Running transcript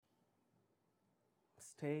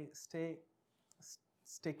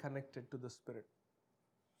stay connected to the Spirit.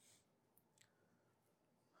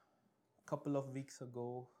 A couple of weeks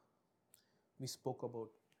ago, we spoke about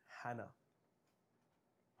Hannah.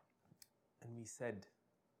 And we said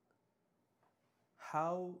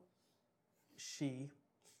how she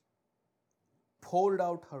poured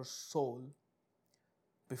out her soul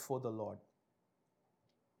before the Lord.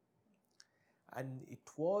 And it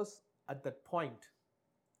was at that point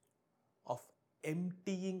of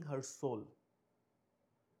emptying her soul,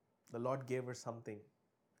 the Lord gave her something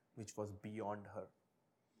which was beyond her.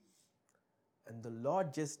 And the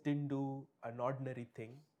Lord just didn't do an ordinary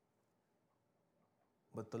thing,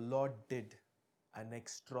 but the Lord did an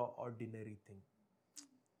extraordinary thing.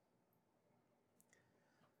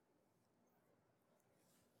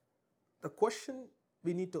 The question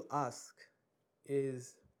we need to ask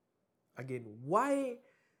is, again, why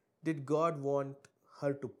did God want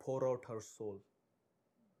her to pour out her soul?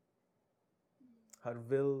 Her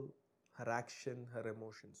will, her action, her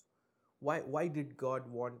emotions. Why did God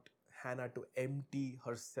want Hannah to empty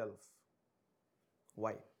herself?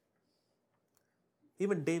 Why?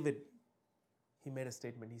 Even David, he made a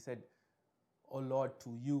statement. He said, "O Lord,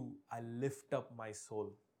 to you I lift up my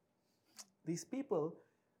soul." These people,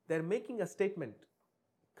 they're making a statement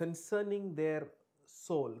concerning their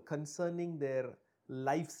soul, concerning their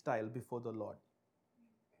lifestyle before the Lord.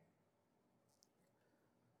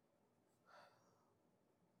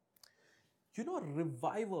 You know,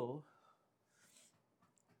 revival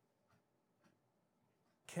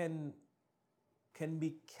can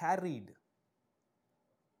be carried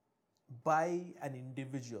by an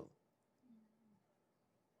individual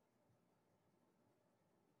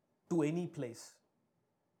to any place.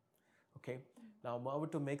 Okay? Now I'm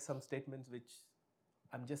about to make some statements which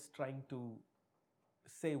I'm just trying to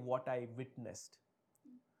say what I witnessed.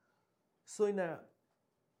 So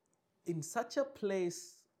in such a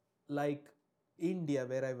place like India,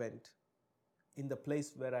 where I went, in the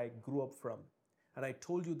place where I grew up from, and I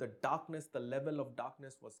told you the darkness, the level of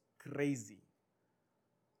darkness was crazy.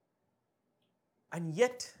 And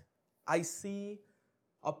yet, I see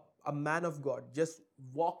a man of God just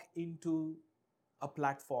walk into a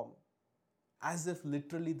platform as if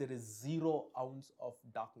literally there is 0 ounce of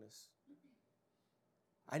darkness.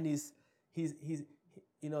 And he's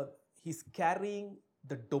carrying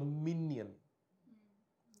the dominion,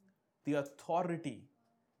 the authority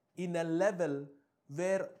in a level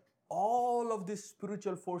where all of these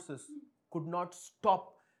spiritual forces could not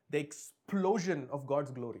stop the explosion of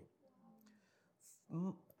God's glory.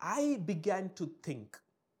 I began to think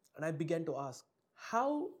and I began to ask,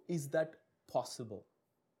 how is that possible?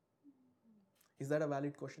 Is that a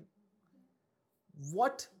valid question?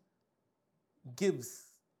 What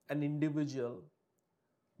gives an individual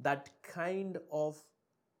that kind of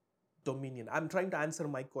dominion? I'm trying to answer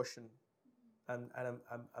my question, and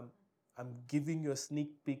I'm giving you a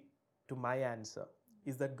sneak peek to my answer.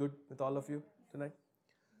 Is that good with all of you tonight?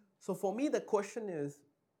 So for me, the question is,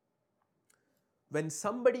 when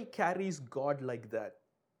somebody carries God like that,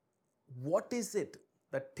 what is it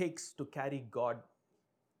that takes to carry God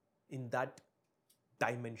in that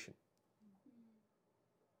dimension?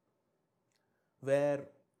 Where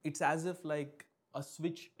it's as if like a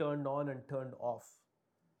switch turned on and turned off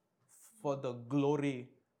for the glory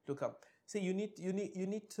to come. See, you need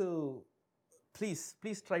to please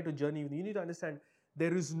try to journey with me. You need to understand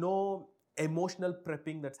there is no emotional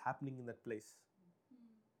prepping that's happening in that place.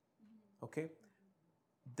 Okay?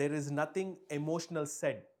 There is nothing emotional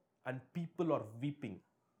said and people are weeping.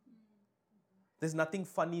 There's nothing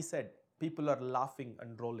funny said. People are laughing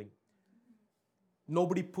and rolling.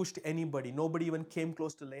 Nobody pushed anybody. Nobody even came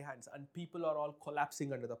close to lay hands. And people are all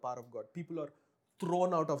collapsing under the power of God. People are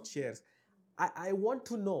thrown out of chairs. I want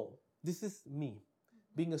to know, this is me,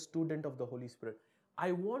 being a student of the Holy Spirit.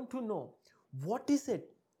 I want to know, what is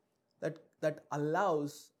it that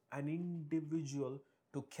allows an individual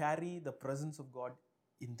to carry the presence of God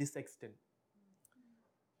in this extent?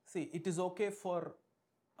 See, it is okay for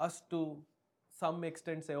us to some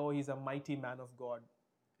extent say, oh, he's a mighty man of God,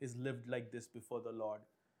 he's lived like this before the Lord.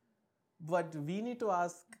 But we need to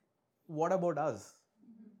ask, what about us?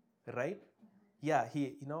 Right? Yeah,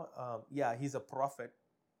 he's a prophet.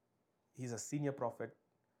 He's a senior prophet.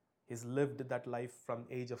 He's lived that life from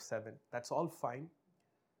age of 7. That's all fine.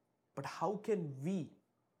 But how can we,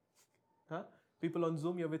 people on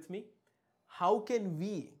Zoom, you're with me? How can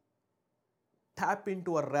we tap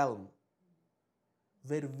into a realm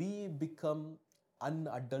where we become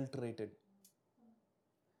unadulterated,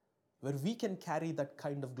 where we can carry that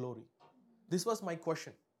kind of glory? This was my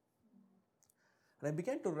question. And I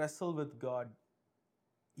began to wrestle with God.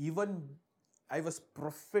 Even I was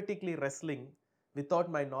prophetically wrestling without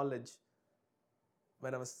my knowledge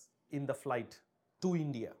when I was in the flight to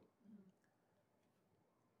India.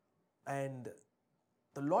 And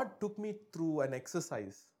the Lord took me through an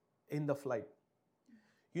exercise in the flight.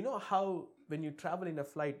 You know how when you travel in a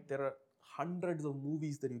flight, there are hundreds of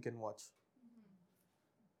movies that you can watch.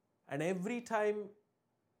 And every time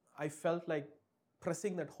I felt like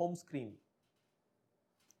pressing that home screen,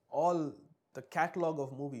 all the catalog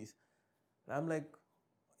of movies, and I'm like,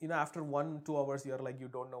 after 1-2 hours, you're like, you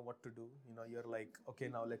don't know what to do. You're like, okay,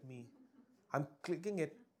 now I'm clicking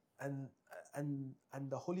it, and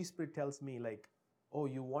the Holy Spirit tells me like, oh,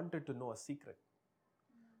 you wanted to know a secret.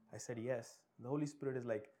 I said, yes. The Holy Spirit is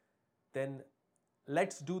like, then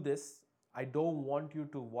let's do this. I don't want you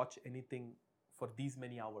to watch anything for these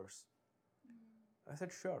many hours. I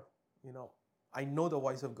said, sure. I know the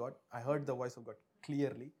voice of God. I heard the voice of God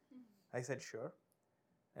clearly. I said, sure.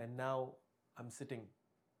 And now I'm sitting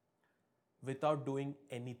without doing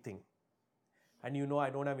anything. And I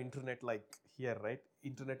don't have internet like here, right?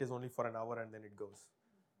 Internet is only for an hour and then it goes.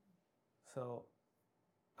 So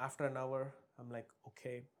after an hour, I'm like,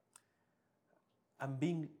 okay, I'm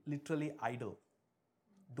being literally idle,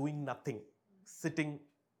 doing nothing, sitting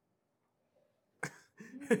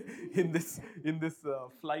in this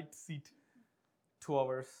flight seat 2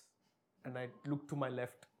 hours, and I look to my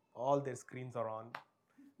left, all their screens are on.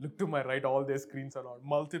 Look to my right, all their screens are on.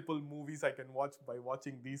 Multiple movies I can watch by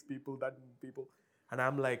watching these people, that people, and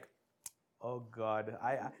I'm like, oh God,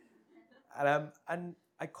 and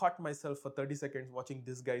I caught myself for 30 seconds watching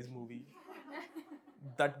this guy's movie,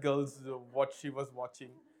 that girl's what she was watching,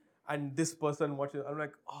 and this person watching.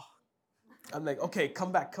 I'm like, okay,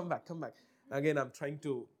 come back. Again, I'm trying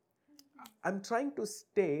to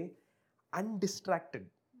stay undistracted,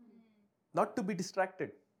 not to be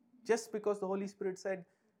distracted. Just because the Holy Spirit said,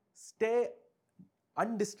 stay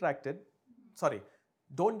undistracted. Sorry,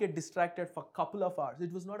 don't get distracted for a couple of hours.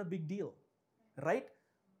 It was not a big deal, right?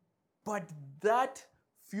 But that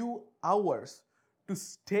few hours to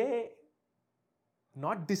stay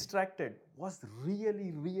not distracted was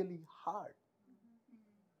really, really hard.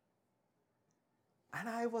 And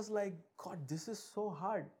I was like, God, this is so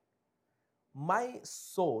hard. My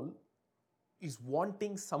soul is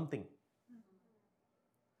wanting something,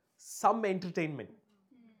 some entertainment.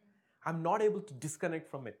 I'm not able to disconnect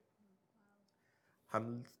from it.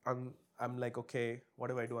 I'm like, okay, what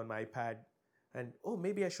do I do on my iPad? And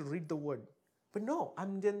maybe I should read the word. But no,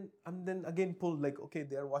 I'm then again pulled like, okay,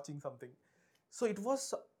 they're watching something. So it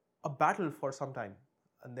was a battle for some time.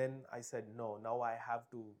 And then I said, no, now I have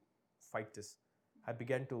to fight this. I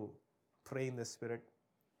began to pray in the Spirit.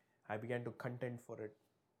 I began to contend for it.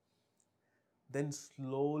 Then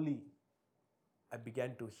slowly, I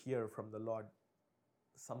began to hear from the Lord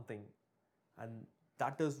something. And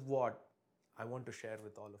that is what I want to share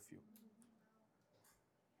with all of you.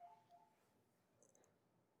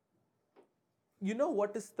 You know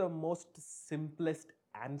what is the most simplest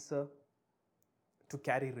answer to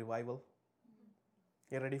carry revival?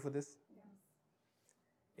 You ready for this?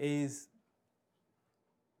 Yes. Is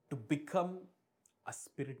to become a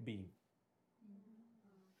spirit being.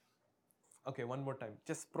 Okay, one more time.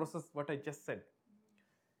 Just process what I just said.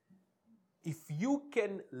 If you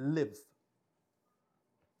can live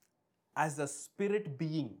as a spirit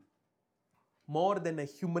being more than a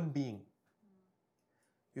human being,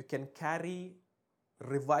 you can carry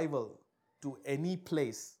revival to any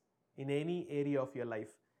place, in any area of your life,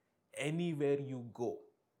 anywhere you go.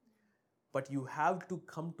 But you have to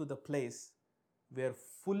come to the place where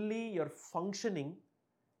fully you're functioning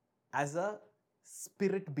as a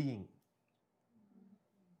spirit being.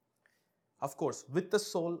 Of course, with the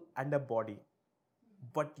soul and a body,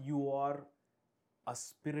 but you are a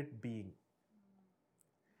spirit being.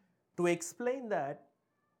 To explain that,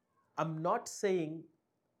 I'm not saying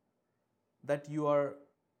that you are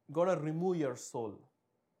going to remove your soul.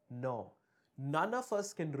 No. None of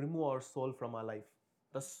us can remove our soul from our life.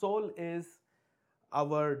 The soul is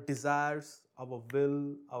our desires, our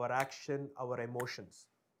will, our action, our emotions.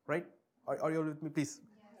 Right? Are you all with me, please?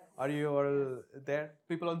 Yes. Are you all there?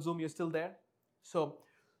 People on Zoom, you're still there? So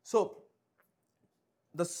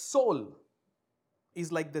the soul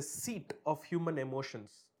is like the seat of human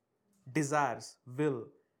emotions, desires, will,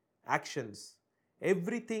 actions.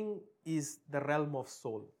 Everything is the realm of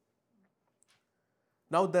soul.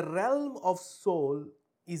 Now, the realm of soul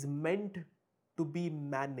is meant to be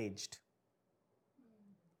managed.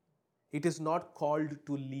 It is not called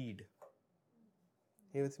to lead.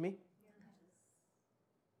 Are you with me?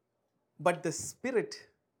 But the spirit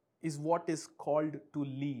is what is called to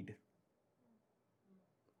lead.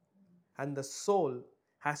 and the soul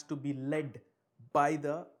has to be led by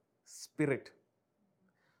the Spirit.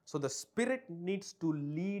 So the Spirit needs to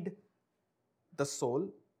lead the soul,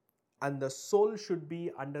 and the soul should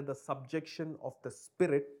be under the subjection of the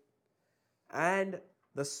Spirit, and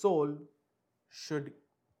the soul should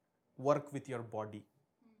work with your body.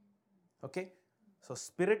 Okay? So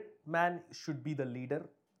spirit man should be the leader.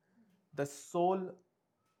 The soul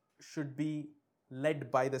should be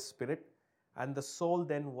led by the Spirit, and the soul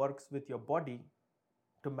then works with your body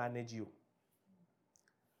to manage you.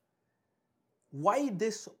 Why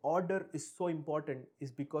this order is so important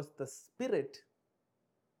is because the Spirit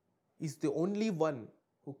is the only one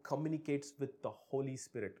who communicates with the Holy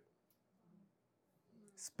Spirit.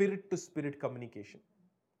 Spirit to spirit communication.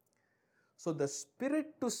 So the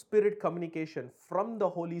spirit to spirit communication from the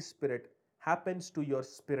Holy Spirit happens to your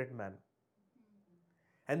spirit man.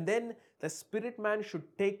 And then the spirit man should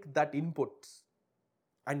take that input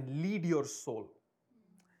and lead your soul.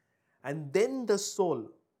 And then the soul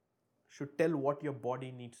should tell what your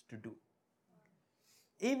body needs to do.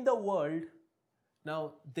 In the world,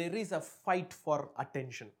 now there is a fight for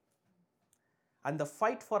attention. And the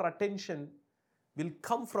fight for attention will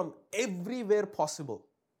come from everywhere possible.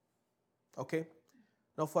 Okay?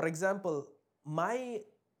 Now, for example, my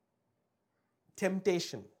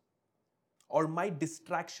temptation or my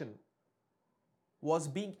distraction was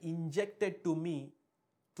being injected to me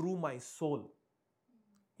through my soul.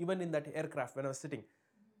 Even in that aircraft when I was sitting.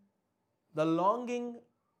 The longing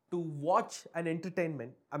to watch an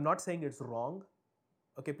entertainment, I'm not saying it's wrong.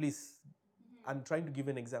 Okay, please, I'm trying to give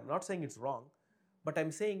an example. I'm not saying it's wrong, but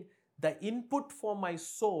I'm saying the input for my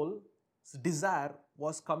soul's desire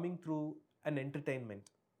was coming through an entertainment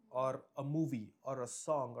or a movie or a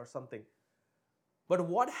song or something. But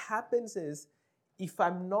what happens is, if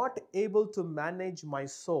I'm not able to manage my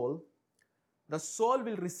soul, the soul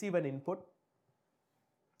will receive an input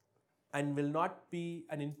and will not be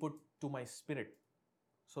an input to my spirit.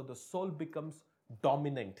 So the soul becomes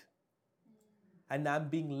dominant. And I'm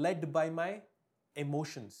being led by my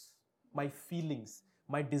emotions, my feelings,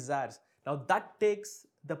 my desires. Now that takes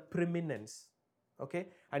the preeminence. Okay?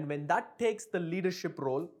 And when that takes the leadership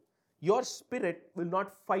role, your spirit will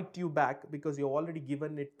not fight you back because you've already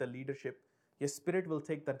given it the leadership. Your spirit will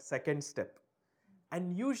take that second step.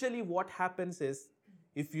 And usually what happens is,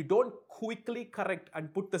 if you don't quickly correct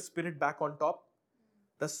and put the spirit back on top,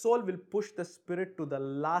 the soul will push the spirit to the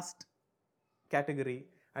last category,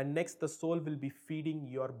 and next the soul will be feeding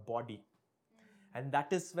your body. And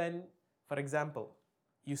that is when, for example,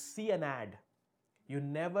 you see an ad. You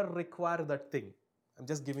never require that thing. I'm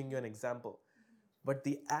just giving you an example. But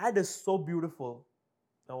the ad is so beautiful,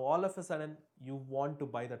 now all of a sudden you want to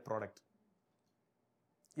buy that product.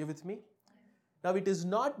 You with me? Now it is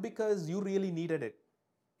not because you really needed it.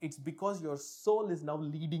 It's because your soul is now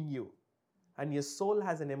leading you. And your soul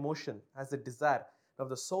has an emotion, has a desire. Now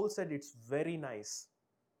the soul said it's very nice,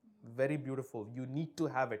 very beautiful. You need to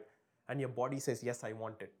have it. And your body says, yes, I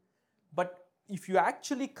want it. But if you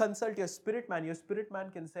actually consult your spirit man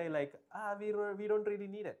can say like, we don't really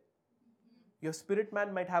need it. Your spirit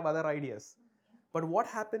man might have other ideas. But what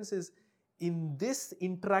happens is, in this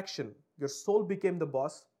interaction, your soul became the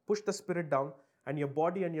boss, pushed the spirit down, and your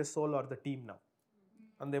body and your soul are the team now.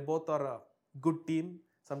 And they both are a good team,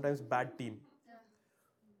 sometimes bad team.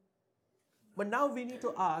 But now we need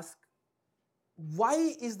to ask,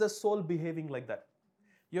 why is the soul behaving like that?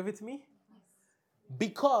 You're with me?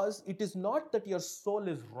 Because it is not that your soul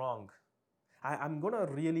is wrong. I'm going to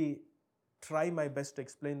really try my best to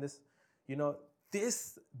explain this. You know,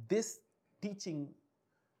 this teaching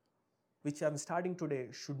which I'm starting today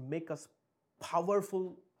should make us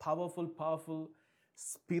powerful,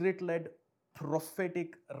 spirit-led,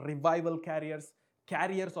 prophetic revival carriers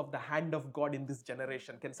of the hand of God in this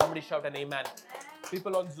generation. Can somebody shout an amen?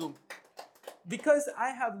 People on Zoom. Because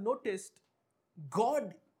I have noticed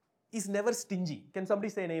God is never stingy. Can somebody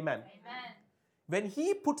say an amen? Amen. When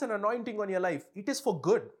He puts an anointing on your life, it is for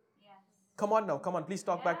good. Yes. Come on, please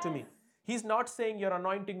talk back to me. He's not saying your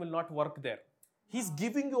anointing will not work there. He's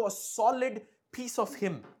giving you a solid piece of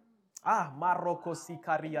Him. Maroko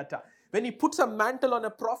Sikariata. When He puts a mantle on a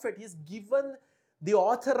prophet, He's given the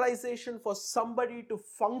authorization for somebody to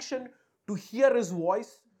function, to hear His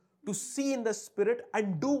voice, to see in the Spirit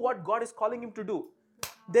and do what God is calling him to do.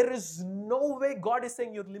 There is no way God is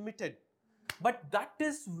saying you're limited. But that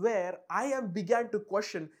is where I began to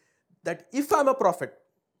question that if I'm a prophet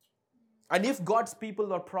and if God's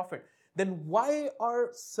people are prophet, then why are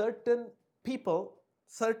certain people,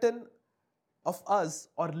 certain of us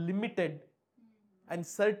are limited and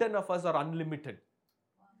certain of us are unlimited?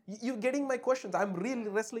 You're getting my questions. I'm really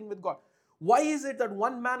wrestling with God. Why is it that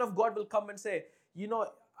one man of God will come and say,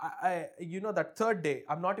 that third day,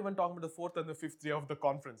 I'm not even talking about the fourth and the fifth day of the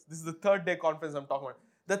conference. This is the third day conference I'm talking about.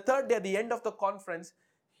 The third day, at the end of the conference,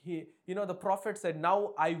 the prophet said,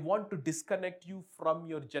 now I want to disconnect you from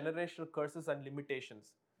your generational curses and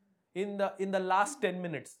limitations. In the last 10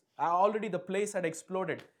 minutes, already the place had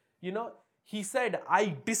exploded. He said,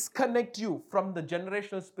 I disconnect you from the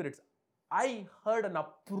generational spirits. I heard an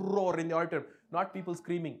uproar in the auditorium, not people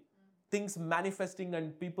screaming, things manifesting,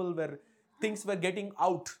 and things were getting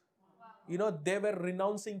out. They were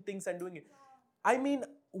renouncing things and doing it. I mean,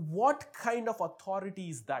 what kind of authority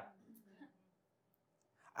is that?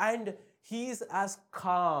 And he is as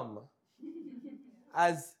calm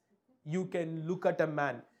as you can look at a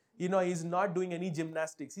man. He's not doing any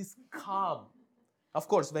gymnastics. He's calm. Of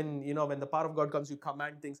course, when the power of God comes, you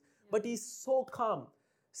command things. But he's so calm.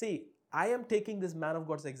 See, I am taking this man of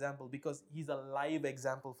God's example because he's a live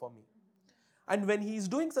example for me. And when he's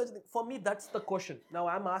doing such thing, for me, that's the question. Now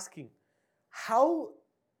I'm asking, how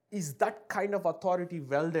is that kind of authority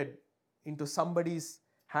welded into somebody's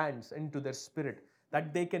hands, into their spirit,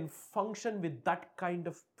 that they can function with that kind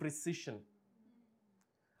of precision?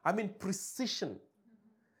 I mean, precision.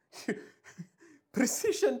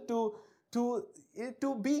 Precision to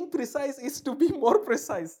being precise is to be more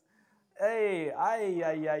precise. Hey,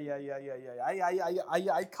 I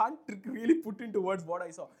can't really put into words what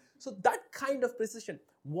I saw. So that kind of precision,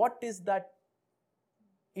 what is that?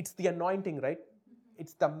 It's the anointing, right?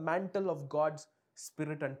 It's the mantle of God's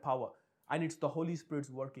Spirit and power. And it's the Holy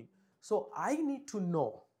Spirit's working. So I need to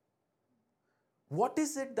know, what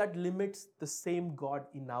is it that limits the same God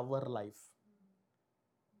in our life?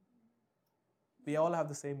 We all have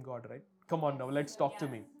the same God, right? Come on now, let's talk to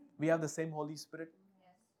me. We have the same Holy Spirit.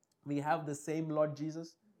 We have the same Lord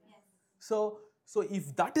Jesus. So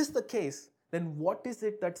if that is the case, then what is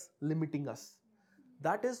it that's limiting us?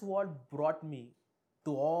 That is what brought me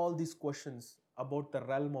to all these questions about the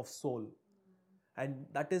realm of soul. And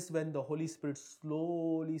that is when the Holy Spirit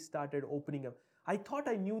slowly started opening up. I thought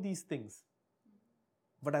I knew these things,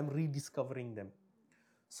 but I'm rediscovering them.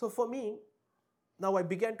 So for me, now I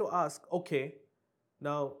began to ask, okay,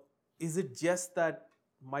 now is it just that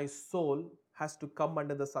my soul has to come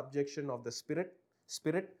under the subjection of the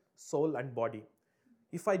spirit, soul, and body?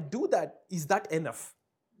 If I do that, is that enough?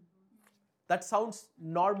 That sounds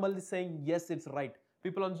normally saying, yes, it's right.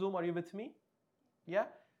 People on Zoom, are you with me? Yeah?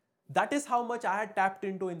 That is how much I had tapped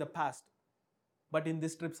into in the past. But in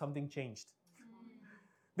this trip, something changed.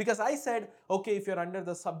 Because I said, okay, if you're under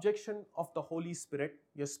the subjection of the Holy Spirit,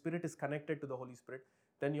 your spirit is connected to the Holy Spirit,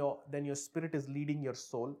 then your spirit is leading your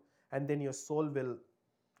soul, and then your soul will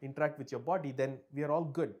interact with your body, then we are all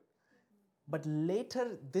good. But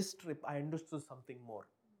later this trip, I understood something more.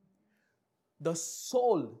 The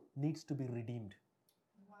soul needs to be redeemed.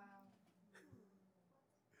 Wow.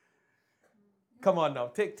 Come on now,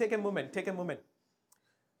 take a moment. Take a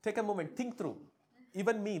moment, think through.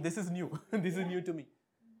 Even me, this is new. This is new to me.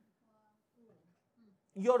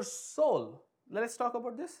 Your soul, let's talk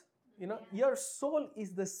about this. Your soul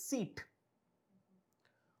is the seat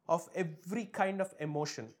of every kind of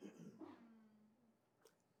emotion,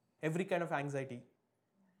 every kind of anxiety,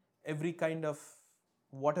 every kind of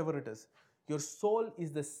whatever it is. Your soul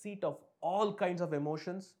is the seat of all kinds of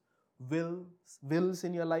emotions, wills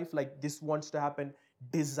in your life, like this wants to happen,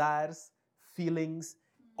 desires, feelings,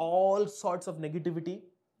 all sorts of negativity,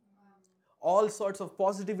 all sorts of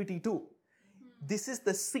positivity too. This is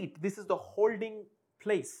the seat, this is the holding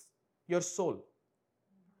place, your soul.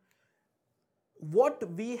 What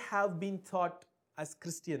we have been taught as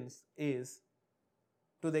Christians is,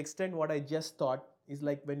 to the extent what I just thought, is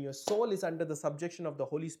like when your soul is under the subjection of the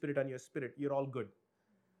Holy Spirit and your spirit, you're all good.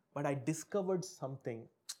 But I discovered something,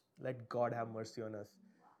 let God have mercy on us,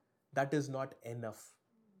 that is not enough.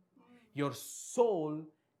 Your soul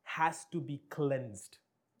has to be cleansed.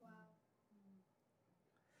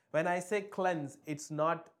 When I say cleanse, it's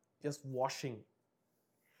not just washing.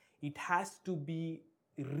 It has to be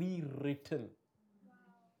rewritten.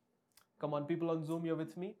 Come on, people on Zoom, you're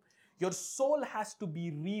with me? Your soul has to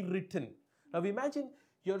be rewritten. Now imagine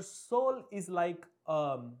your soul is like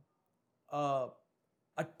a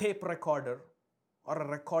tape recorder or a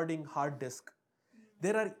recording hard disk.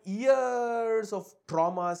 There are years of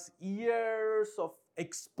traumas, years of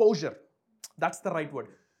exposure. That's the right word.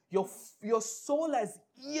 Your soul has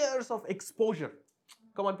years of exposure.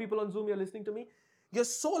 Come on, people on Zoom, you're listening to me? Your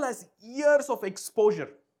soul has years of exposure.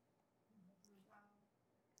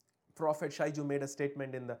 Prophet Shaiju made a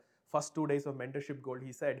statement in the first 2 days of Mentorship Gold.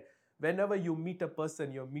 He said, whenever you meet a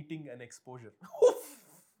person, you're meeting an exposure. Wow.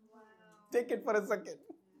 Take it for a second.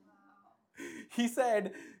 Wow. he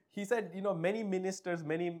said, many ministers,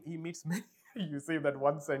 he meets many. You see that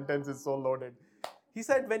one sentence is so loaded. He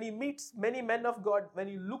said when he meets many men of God, when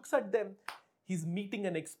he looks at them, he's meeting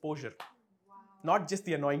an exposure, not just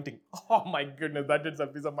the anointing. Oh my goodness, that is a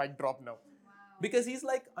piece of mic drop now. Because he's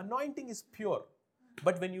like, anointing is pure.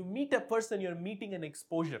 But when you meet a person, you're meeting an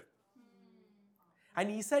exposure. And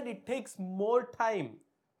he said it takes more time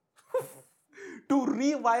to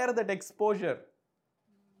rewire that exposure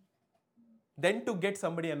than to get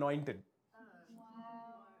somebody anointed.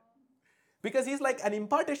 Because he's like, an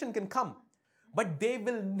impartation can come, but they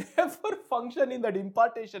will never function in that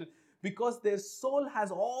impartation because their soul has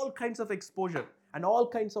all kinds of exposure and all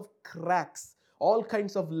kinds of cracks, all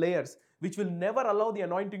kinds of layers, which will never allow the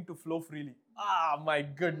anointing to flow freely. Ah, my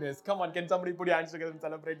goodness. Come on, can somebody put your hands together and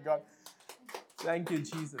celebrate God? Thank you,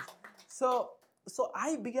 Jesus. So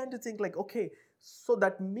I began to think like, okay, so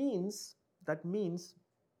that means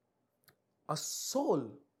a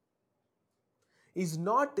soul is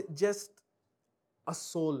not just a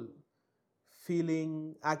soul,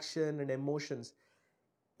 feeling, action, and emotions.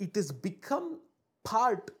 It has become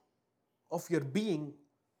part of your being,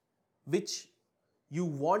 which you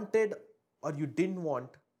wanted or you didn't want,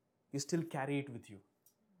 you still carry it with you.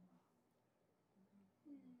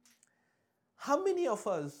 How many of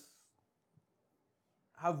us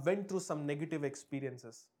have went through some negative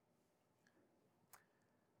experiences?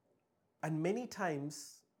 And many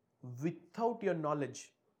times, without your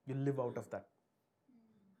knowledge, you live out of that.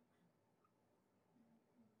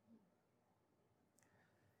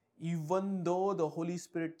 Even though the Holy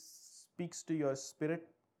Spirit speaks to your spirit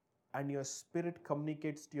and your spirit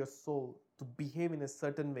communicates to your soul to behave in a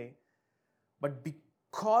certain way, but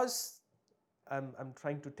because, I'm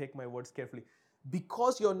trying to take my words carefully,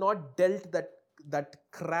 because you're not dealt that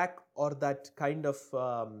crack or that kind of,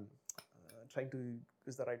 trying to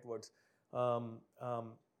use the right words, that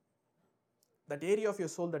area of your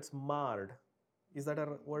soul that's marred, is that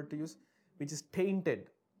a word to use? Which is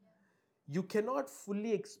tainted. You cannot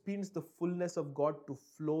fully experience the fullness of God to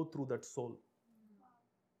flow through that soul.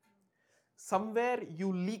 Somewhere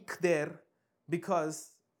you leak there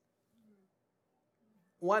because,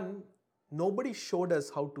 one, nobody showed us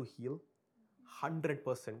how to heal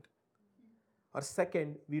 100%. Or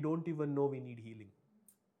second, we don't even know we need healing.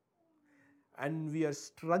 And we are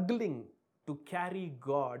struggling to carry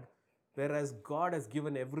God, whereas God has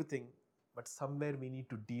given everything, but somewhere we need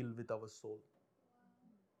to deal with our soul.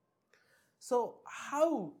 So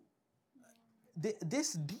how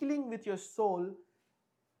this dealing with your soul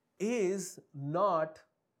is not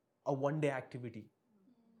a one-day activity.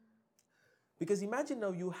 Because imagine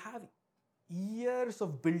now you have years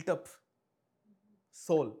of built-up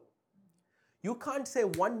soul. You can't say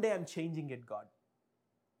one day I'm changing it, God.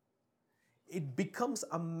 It becomes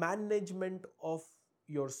a management of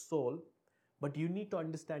your soul, but you need to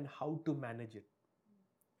understand how to manage it.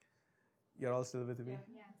 You're all still with me?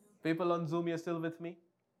 Yeah. People on Zoom, you're still with me?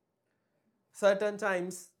 Certain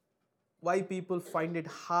times, why people find it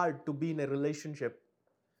hard to be in a relationship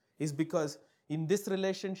is because in this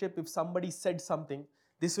relationship, if somebody said something,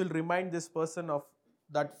 this will remind this person of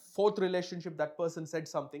that fourth relationship, that person said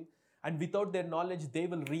something, and without their knowledge, they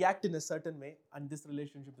will react in a certain way, and this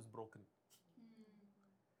relationship is broken.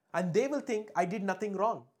 And they will think, I did nothing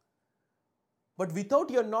wrong. But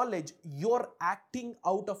without your knowledge, you're acting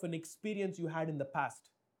out of an experience you had in the past.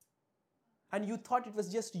 And you thought it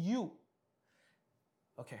was just you.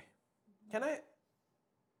 Okay. Can I?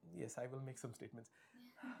 Yes, I will make some statements.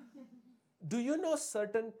 Do you know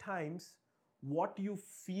certain times what you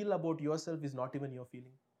feel about yourself is not even your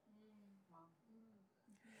feeling?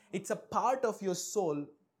 It's a part of your soul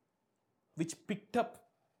which picked up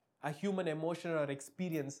a human emotion or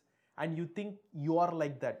experience, and you think you are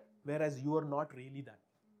like that, whereas you are not really that.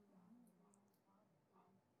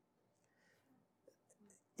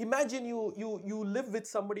 Imagine you live with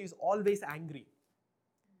somebody who's always angry.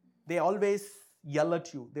 They always yell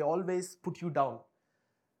at you. They always put you down.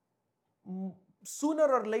 Sooner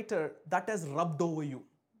or later, that has rubbed over you.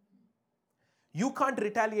 You can't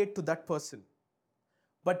retaliate to that person.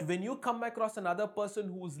 But when you come across another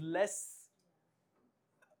person who's less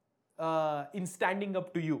in standing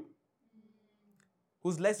up to you,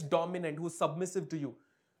 who's less dominant, who's submissive to you,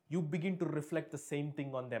 you begin to reflect the same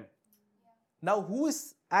thing on them. Now, who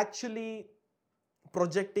is actually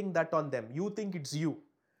projecting that on them? You think it's you,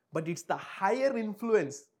 but it's the higher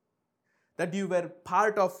influence that you were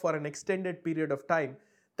part of for an extended period of time.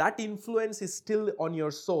 That influence is still on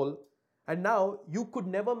your soul, and now you could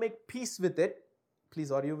never make peace with it.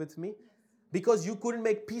 Please, are you with me? Because you couldn't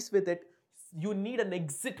make peace with it, you need an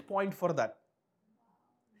exit point for that.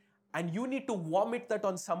 and you need to vomit that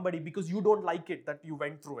on somebody because you don't like it that you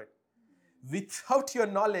went through it. Without your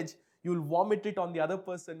knowledge, you'll vomit it on the other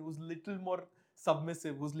person who's little more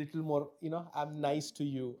submissive, who's little more, I'm nice to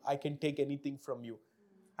you, I can take anything from you.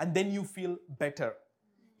 And then you feel better.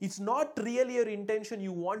 It's not really your intention,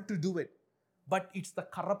 you want to do it, but it's the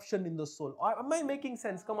corruption in the soul. Am I making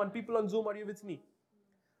sense? Come on, people on Zoom, are you with me?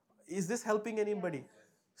 Is this helping anybody?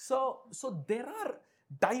 So there are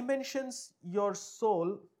dimensions your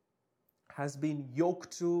soul has been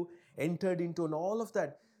yoked to, entered into, and all of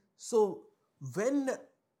that. So when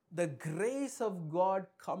the grace of God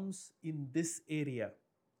comes in this area,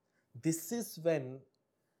 this is when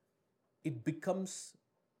it becomes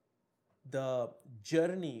the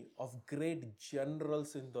journey of great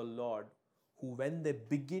generals in the Lord, who when they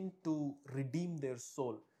begin to redeem their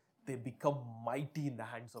soul, they become mighty in the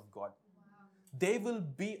hands of God. Wow. They will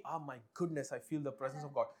be, oh my goodness, I feel the presence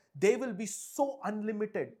of God. They will be so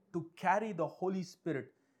unlimited to carry the Holy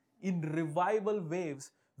Spirit in revival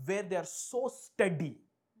waves where they are so steady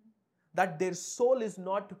that their soul is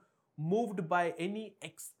not moved by any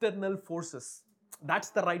external forces. That's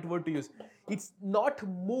the right word to use. It's not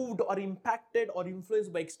moved or impacted or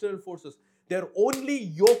influenced by external forces. They're only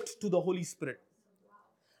yoked to the Holy Spirit.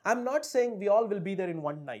 I'm not saying we all will be there in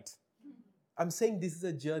one night. I'm saying this is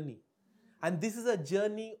a journey. And this is a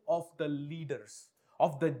journey of the leaders,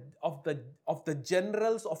 of the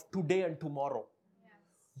generals of today and tomorrow. Yes.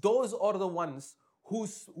 Those are the ones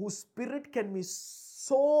whose spirit can be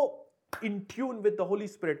so in tune with the Holy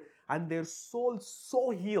Spirit and their soul so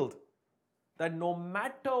healed that no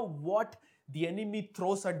matter what the enemy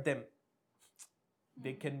throws at them,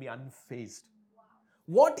 they can be unfazed. Wow.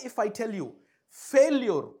 What if I tell you,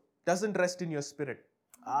 failure doesn't rest in your spirit?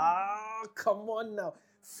 Come on now.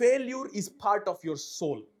 Failure is part of your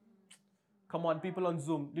soul. Come on, people on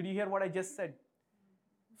Zoom. Did you hear what I just said?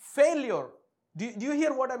 Failure. Do you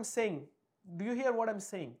hear what I'm saying? Do you hear what I'm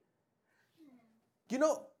saying?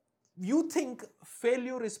 You think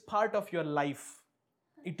failure is part of your life.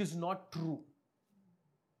 It is not true.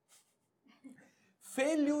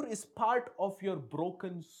 Failure is part of your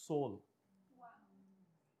broken soul. Wow.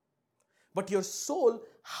 But your soul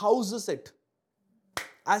houses it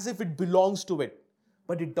as if it belongs to it,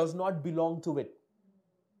 but it does not belong to it.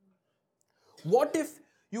 What if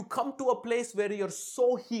you come to a place where you're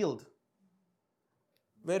so healed,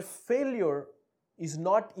 where failure is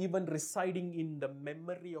not even residing in the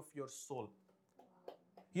memory of your soul?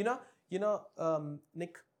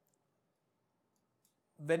 Nick,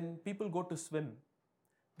 when people go to swim,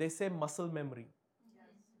 they say muscle memory. Yes.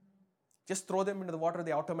 Just throw them into the water,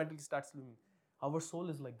 they automatically start swimming. Our soul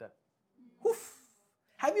is like that. Oof.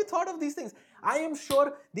 Have you thought of these things? I am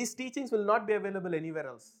sure these teachings will not be available anywhere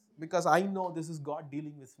else because I know this is God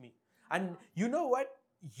dealing with me. And you know what?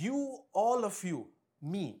 You, all of you,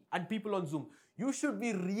 me and people on Zoom, you should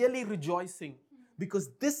be really rejoicing because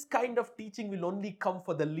this kind of teaching will only come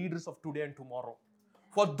for the leaders of today and tomorrow.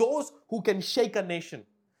 For those who can shake a nation.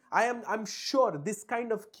 I'm sure this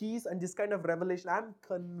kind of keys and this kind of revelation, I'm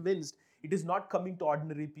convinced it is not coming to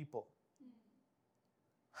ordinary people.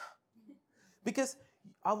 Because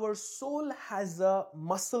our soul has a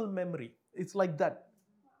muscle memory. It's like that.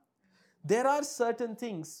 There are certain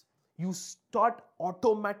things you start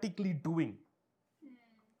automatically doing.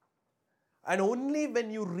 And only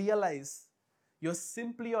when you realize you're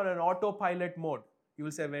simply on an autopilot mode, you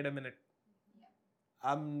will say, wait a minute.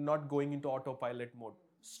 I'm not going into autopilot mode.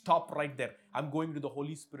 Stop right there. I'm going to the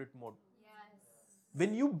Holy Spirit mode. Yes.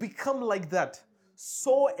 When you become like that,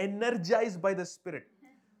 so energized by the Spirit.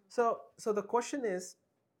 So the question is,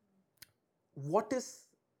 what is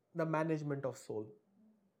the management of soul?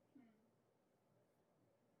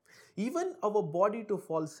 Even our body to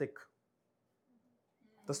fall sick,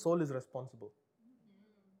 the soul is responsible.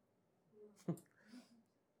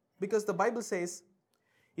 Because the Bible says,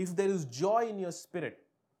 if there is joy in your spirit,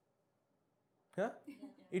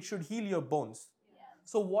 it should heal your bones.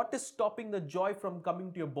 So what is stopping the joy from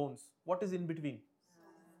coming to your bones? What is in between?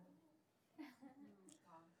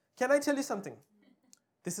 Can I tell you something?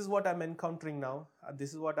 This is what I'm encountering now.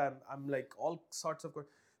 This is what I'm like all sorts of...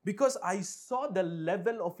 Because I saw the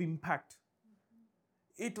level of impact.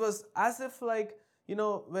 It was as if like,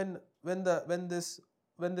 when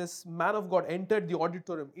this man of God entered the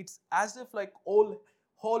auditorium, it's as if like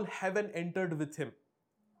whole heaven entered with him.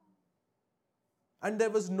 And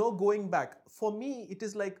there was no going back. For me, it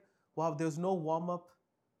is like, wow, there was no warm-up.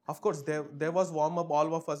 Of course, there was warm-up.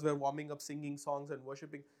 All of us were warming up, singing songs and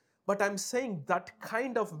worshiping. But I'm saying that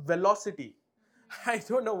kind of velocity, I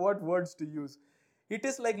don't know what words to use. It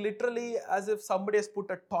is like literally as if somebody has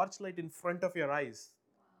put a torchlight in front of your eyes.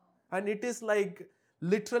 And it is like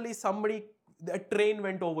literally a train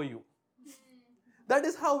went over you. That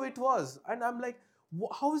is how it was. And I'm like,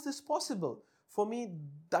 how is this possible? For me,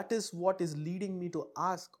 that is what is leading me to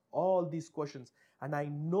ask all these questions. And I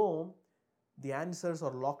know the answers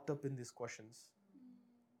are locked up in these questions.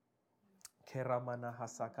 Come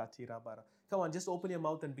on, just open your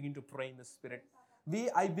mouth and begin to pray in the Spirit.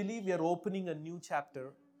 I believe we are opening a new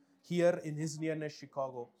chapter here in His Nearness,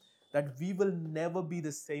 Chicago, that we will never be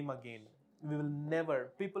the same again. We will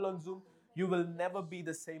never. People on Zoom, you will never be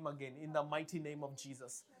the same again in the mighty name of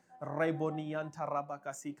Jesus.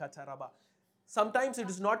 Sometimes it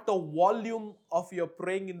is not the volume of your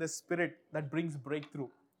praying in the Spirit that brings breakthrough.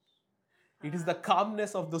 It is the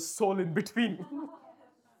calmness of the soul in between.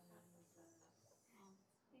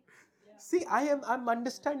 See, I'm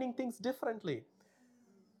understanding things differently.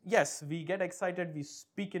 Yes, we get excited, we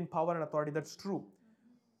speak in power and authority, that's true.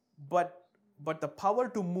 But the power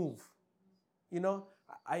to move,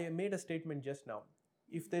 I made a statement just now.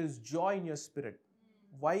 If there is joy in your spirit,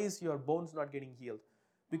 why is your bones not getting healed?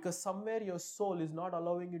 Because somewhere your soul is not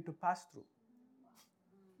allowing it to pass through.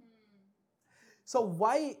 So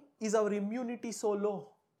why is our immunity so low?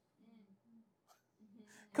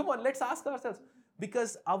 Come on, let's ask ourselves.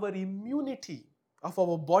 Because our immunity of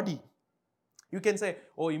our body, you can say,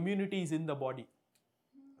 oh, immunity is in the body.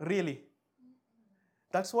 Really?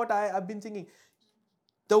 That's what I've been thinking.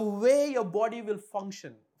 The way your body will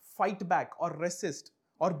function, fight back or resist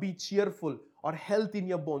or be cheerful or health in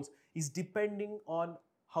your bones is depending on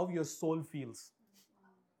how your soul feels.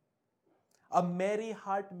 A merry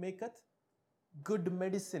heart maketh good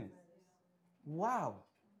medicine. Wow.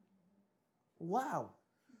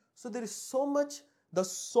 So there is so much, the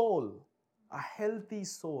soul, a healthy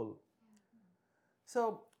soul.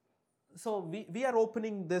 So we are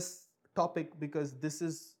opening this topic because this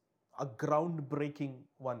is a groundbreaking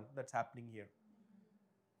one that's happening here.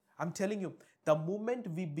 I'm telling you, the moment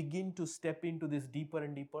we begin to step into this deeper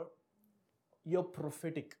and deeper, your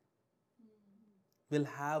prophetic will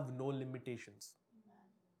have no limitations.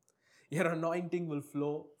 Your anointing will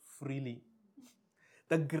flow freely.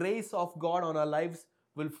 The grace of God on our lives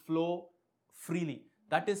will flow freely.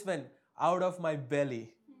 That is when out of my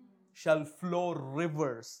belly shall flow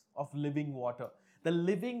rivers of living water. The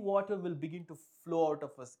living water will begin to flow out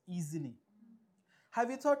of us easily.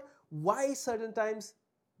 Have you thought why certain times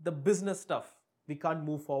the business stuff we can't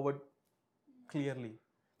move forward clearly?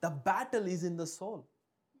 The battle is in the soul.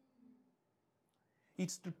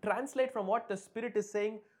 It's to translate from what the Spirit is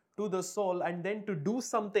saying to the soul and then to do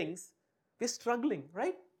some things, we're struggling,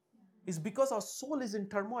 right? It's because our soul is in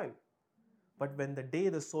turmoil. But when the day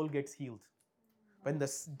the soul gets healed, when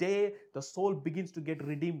the day the soul begins to get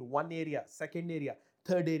redeemed, one area, second area,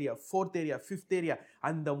 third area, fourth area, fifth area,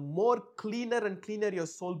 and the more cleaner and cleaner your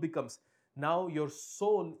soul becomes, now your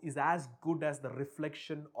soul is as good as the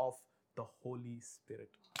reflection of the Holy Spirit.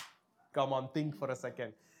 Come on, think for a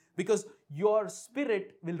second. Because your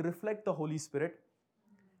spirit will reflect the Holy Spirit,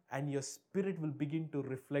 and your spirit will begin to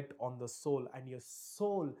reflect on the soul, and your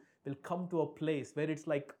soul will come to a place where it's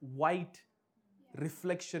like white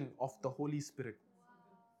reflection of the Holy Spirit.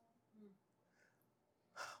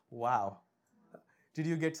 Wow. Did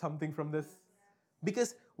you get something from this?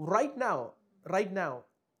 Because right now,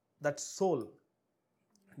 that soul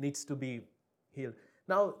needs to be healed.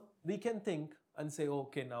 Now, we can think and say,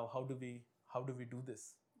 okay, now how do we do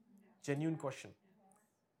this? Genuine question.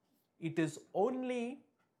 It is only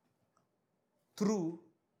through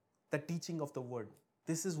the teaching of the word.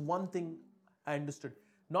 This is one thing I understood.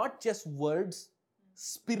 Not just words,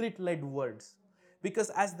 spirit-led words. Because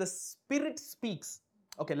as the Spirit speaks,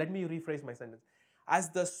 okay, let me rephrase my sentence. As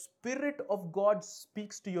the Spirit of God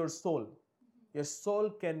speaks to your soul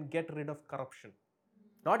can get rid of corruption.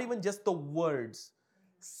 Not even just the words,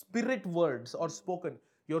 spirit words or spoken.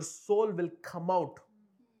 Your soul will come out.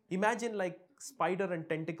 Imagine like spider and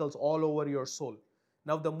tentacles all over your soul.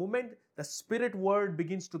 Now the moment the Spirit word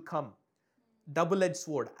begins to come, double-edged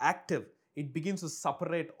sword, active, it begins to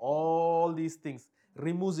separate all these things,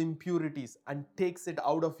 removes impurities and takes it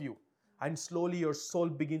out of you. And slowly your soul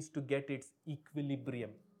begins to get its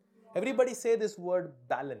equilibrium. Everybody say this word,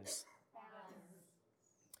 balance.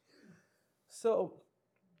 So,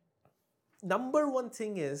 number one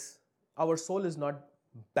thing is, our soul is not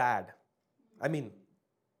bad. I mean,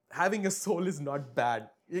 having a soul is not bad.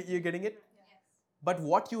 You're getting it? Yes. But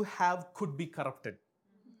what you have could be corrupted.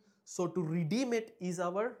 So to redeem it is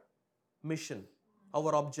our mission,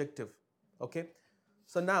 our objective. Okay?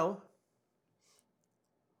 So now,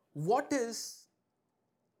 what is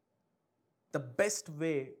the best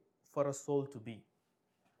way for a soul to be?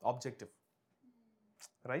 Objective.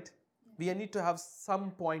 Right? We need to have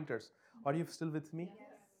some pointers. Are you still with me? Yes.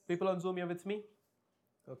 People on Zoom, you're with me?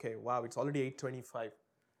 Okay, wow, it's already 8:25.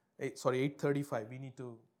 8:35. We need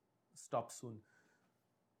to stop soon.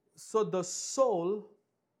 So the soul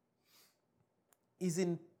is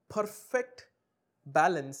in perfect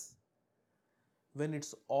balance when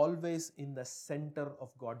it's always in the center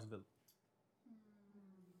of God's will.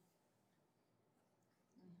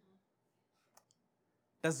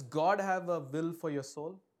 Does God have a will for your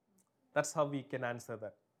soul? That's how we can answer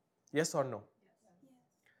that. Yes or no?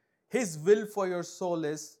 His will for your soul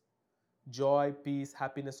is joy, peace,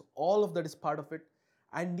 happiness. All of that is part of it.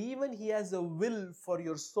 And even He has a will for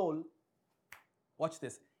your soul. Watch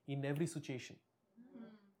this. In every situation.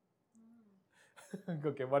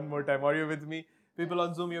 Okay, one more time. Are you with me? People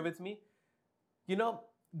on Zoom, you're with me? You know,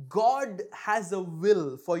 God has a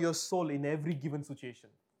will for your soul in every given situation.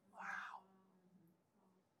 Wow.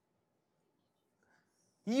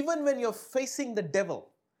 Even when you're facing the devil,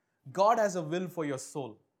 God has a will for your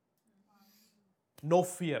soul. No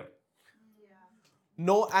fear.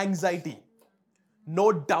 No anxiety.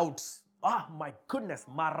 No doubts. Ah, my goodness.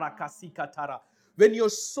 Marakasi-katara. When your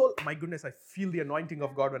soul, my goodness, I feel the anointing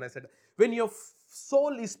of God when I said that. When your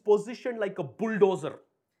soul is positioned like a bulldozer,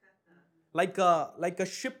 like a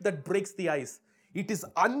ship that breaks the ice, it is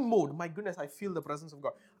unmoved. My goodness, I feel the presence of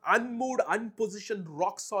God. Unmoved, unpositioned,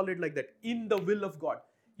 rock solid like that, in the will of God.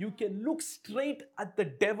 You can look straight at the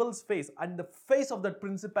devil's face and the face of that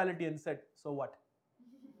principality and said, so what?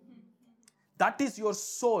 That is your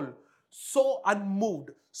soul, so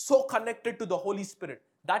unmoved, so connected to the Holy Spirit.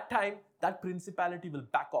 That time, that principality will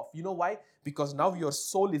back off. You know why? Because now your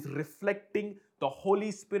soul is reflecting the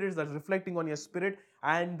Holy Spirit, that's reflecting on your spirit,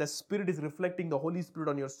 and the Spirit is reflecting the Holy Spirit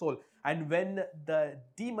on your soul. And when the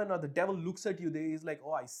demon or the devil looks at you, he is like,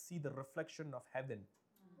 oh, I see the reflection of heaven.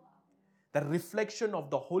 The reflection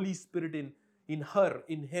of the Holy Spirit in her,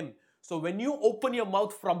 in him. So when you open your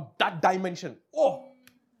mouth from that dimension, oh,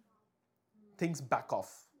 things back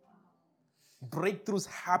off. Breakthroughs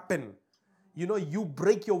happen. You know, you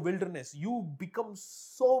break your wilderness. You become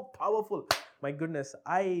so powerful. My goodness,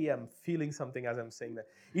 I am feeling something as I'm saying that.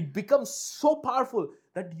 It becomes so powerful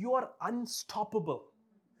that you are unstoppable.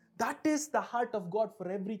 That is the heart of God for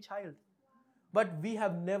every child. But we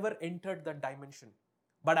have never entered that dimension.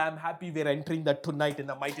 But I'm happy we're entering that tonight in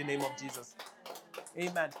the mighty name of Jesus.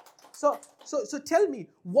 Amen. So tell me,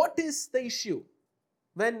 what is the issue?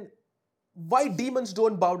 Why demons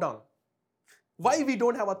don't bow down? Why we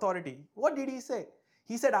don't have authority? What did He say?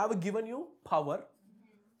 He said, I have given you power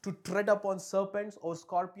to tread upon serpents or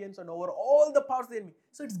scorpions and over all the powers of the enemy.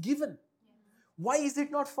 So it's given. Why is it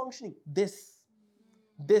not functioning? This.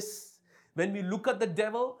 When we look at the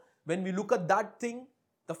devil, when we look at that thing,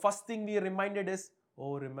 the first thing we are reminded is,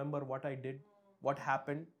 oh, remember what I did? What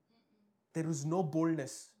happened? There is no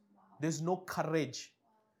boldness. There's no courage.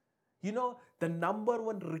 You know, the number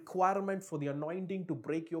one requirement for the anointing to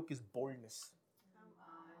break yoke is boldness.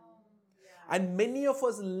 And many of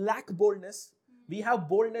us lack boldness. We have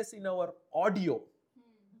boldness in our audio.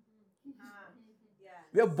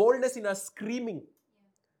 We have boldness in our screaming.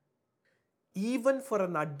 Even for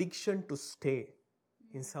an addiction to stay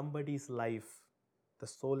in somebody's life, the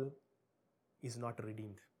soul is not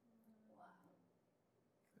redeemed.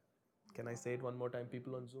 Can I say it one more time,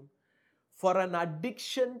 people on Zoom? For an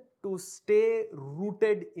addiction to stay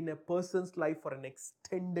rooted in a person's life for an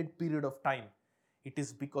extended period of time, it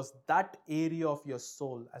is because that area of your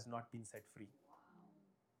soul has not been set free.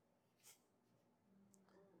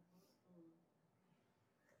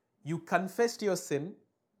 You confessed your sin.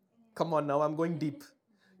 Come on now, I'm going deep.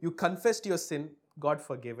 You confessed your sin. God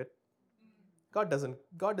forgave it. God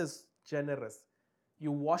is generous.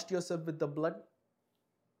 You washed yourself with the blood.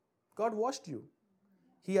 God washed you.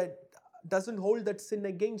 He doesn't hold that sin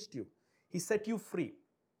against you. He set you free.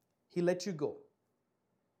 He let you go.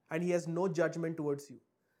 And He has no judgment towards you.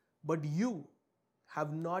 But you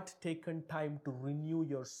have not taken time to renew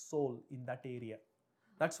your soul in that area.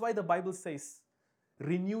 That's why the Bible says,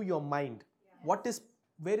 renew your mind.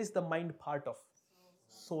 Where is the mind part of?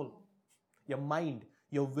 Soul. Your mind,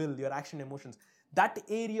 your will, your action, emotions. That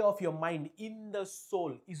area of your mind in the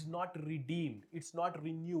soul is not redeemed. It's not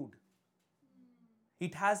renewed.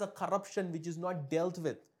 It has a corruption which is not dealt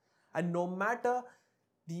with. And no matter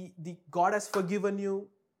the God has forgiven you,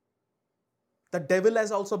 the devil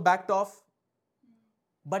has also backed off,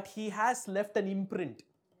 but he has left an imprint.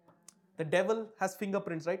 The devil has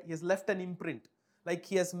fingerprints, right? He has left an imprint. Like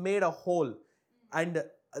he has made a hole, and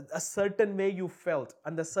a certain way you felt,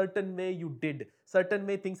 and a certain way you did, certain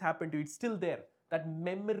way things happened to you. It's still there. That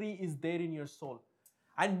memory is there in your soul.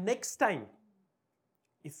 And next time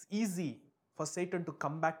it's easy for Satan to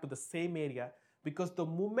come back to the same area, because the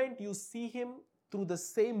moment you see him through the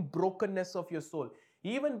same brokenness of your soul,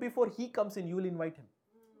 even before he comes in, you will invite him.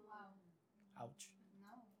 Ouch.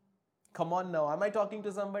 Come on now. Am I talking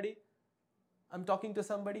to somebody? I'm talking to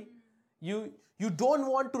somebody. You don't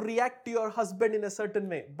want to react to your husband in a certain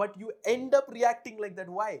way, but you end up reacting like that.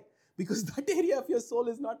 Why? Because that area of your soul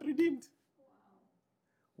is not redeemed.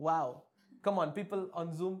 Wow. Come on, people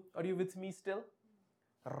on Zoom, are you with me still?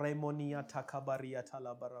 Remonia takabaria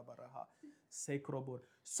talabarabaraha. Sekrobor.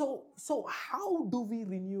 So how do we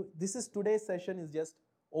renew? This is today's session is just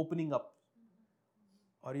opening up.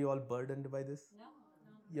 Are you all burdened by this?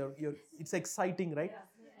 No. It's exciting, right?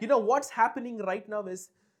 You know what's happening right now is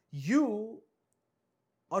you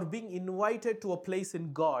are being invited to a place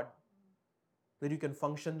in God where you can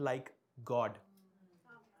function like God.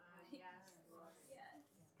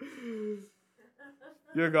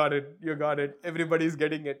 You got it. You got it. Everybody's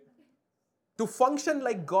getting it. To function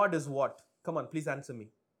like God is what? Come on, please answer me.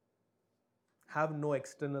 Have no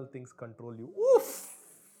external things control you. Oof!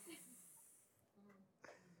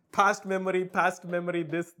 Past memory,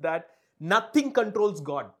 this, that. Nothing controls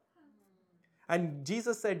God. And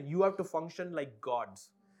Jesus said you have to function like gods.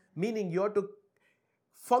 Meaning you have to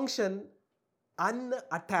function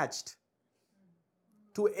unattached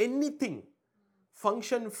to anything.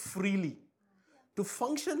 Function freely. To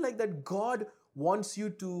function like that, God wants you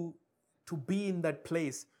to be in that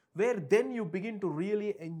place where then you begin to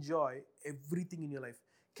really enjoy everything in your life.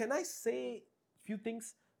 Can I say a few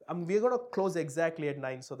things? We're going to close exactly at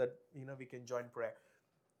 9 so that we can join prayer.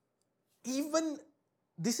 Even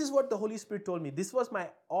this is what the Holy Spirit told me. This was my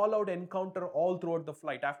all-out encounter all throughout the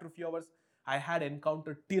flight. After a few hours, I had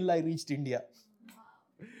encounter till I reached India.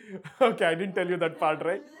 Okay, I didn't tell you that part,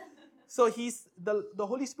 right? So the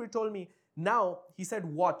Holy Spirit told me, now, he said,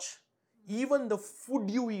 watch. Even the food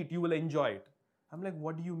you eat, you will enjoy it. I'm like,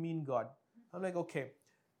 what do you mean, God? I'm like, okay.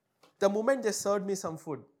 The moment they served me some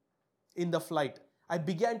food in the flight, I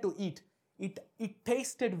began to eat. It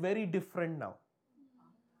tasted very different now.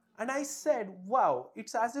 And I said, wow,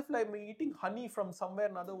 it's as if I'm eating honey from somewhere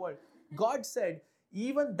in another world. God said,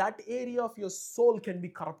 even that area of your soul can be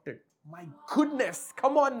corrupted. My goodness,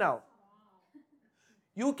 come on now.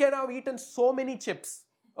 You can have eaten so many chips,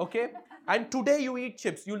 okay? And today you eat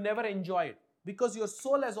chips, you'll never enjoy it. Because your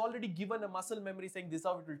soul has already given a muscle memory saying this is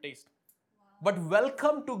how it will taste. But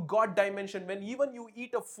welcome to God dimension when even you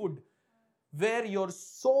eat a food where your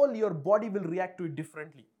soul, your body will react to it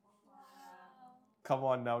differently. Come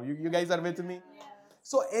on now, you guys are with me? Yes.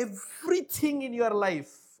 So everything in your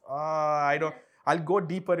life, I'll go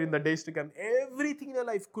deeper in the days to come. Everything in your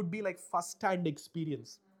life could be like first-hand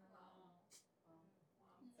experience.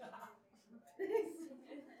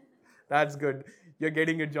 That's good. You're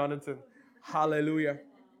getting it, Jonathan. Hallelujah.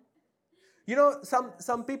 You know,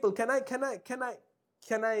 some people, can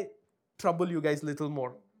I trouble you guys a little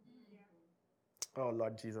more? Oh,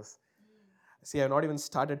 Lord Jesus. See, I've not even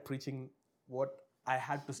started preaching what I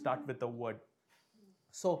had to start with the word.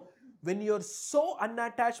 So, when you're so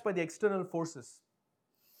unattached by the external forces,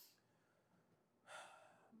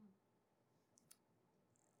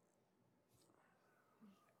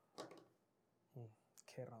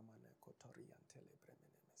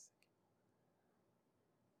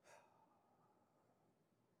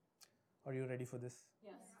 are you ready for this?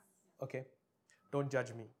 Yes. Okay. Don't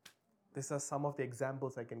judge me. These are some of the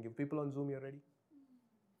examples I can give. People on Zoom, you're ready?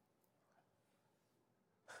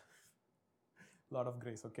 A lot of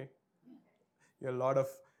grace, okay? You're a lot of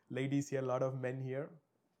ladies here, a lot of men here.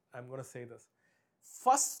 I'm going to say this.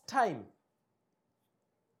 First time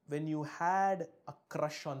when you had a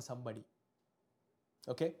crush on somebody,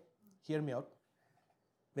 okay? Hear me out.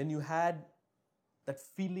 When you had that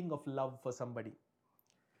feeling of love for somebody,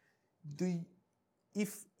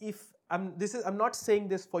 I'm not saying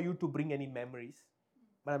this for you to bring any memories,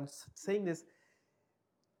 but I'm saying this.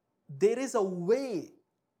 There is a way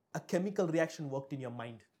a chemical reaction worked in your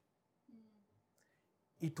mind.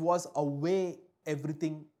 It was a way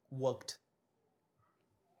everything worked.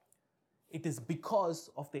 It is because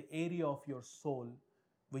of the area of your soul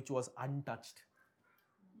which was untouched.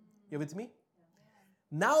 You with me?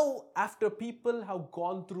 Now, after people have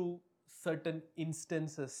gone through certain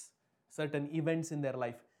instances, certain events in their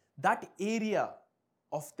life, that area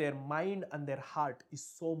of their mind and their heart is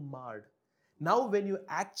so marred. Now, when you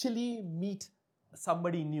actually meet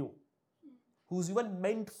somebody new, who's even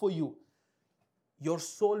meant for you, your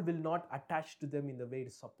soul will not attach to them in the way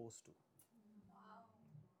it's supposed to. Wow.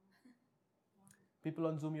 People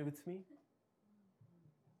on Zoom, you with me?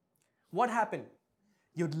 What happened?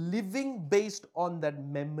 You're living based on that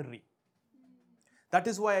memory. That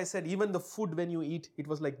is why I said even the food when you eat, it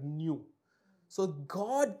was like new. So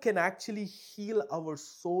God can actually heal our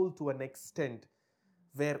soul to an extent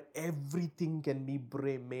where everything can be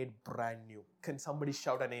made brand new. Can somebody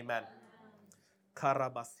shout an amen? Come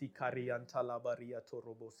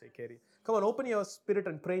on, open your spirit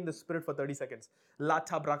and pray in the spirit for 30 seconds.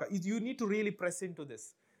 Lata braka. You need to really press into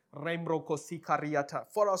this. For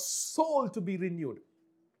our soul to be renewed.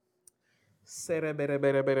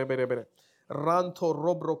 Ranto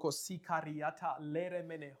robroko sikariata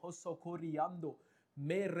leremene hosokoriando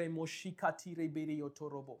mere moshikati reberio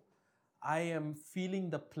torobo. I am feeling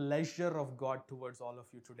the pleasure of God towards all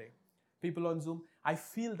of you today. People on Zoom, I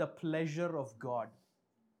feel the pleasure of God.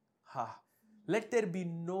 Let there be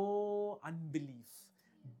no unbelief,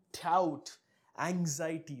 doubt,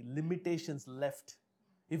 anxiety, limitations left.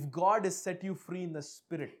 If God has set you free in the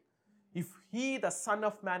spirit, if He, the Son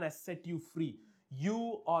of Man, has set you free,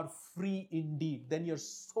 you are free indeed. Then your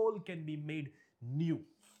soul can be made new.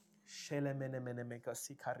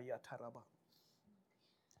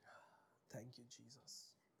 Thank you,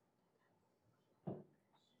 Jesus.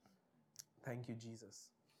 Thank you, Jesus.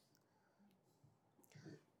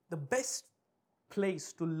 The best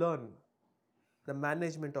place to learn the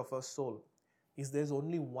management of our soul is there's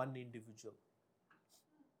only one individual.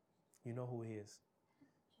 You know who he is?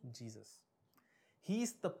 Jesus. He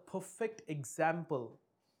is the perfect example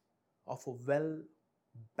of a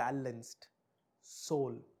well-balanced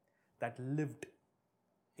soul that lived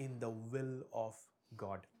in the will of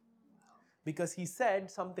God. Because he said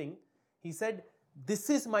something, he said, this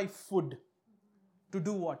is my food. To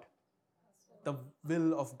do what? The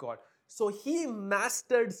will of God. So he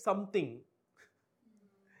mastered something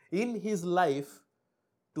in his life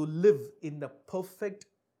to live in the perfect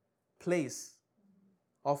place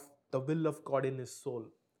of the will of God in his soul.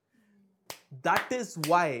 That is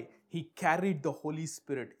why he carried the Holy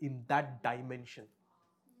Spirit in that dimension.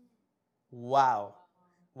 Wow.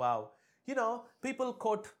 Wow. You know, people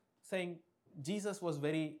quote saying Jesus was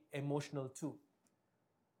very emotional too.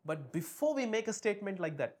 But before we make a statement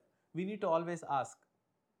like that, we need to always ask,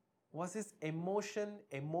 was his emotion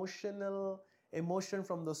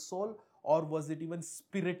from the soul, or was it even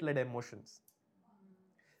spirit-led emotions?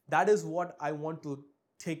 That is what I want to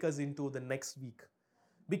take us into the next week.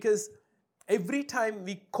 Because every time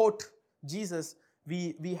we quote Jesus,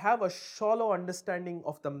 we have a shallow understanding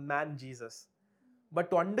of the man Jesus. But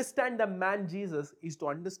to understand the man Jesus is to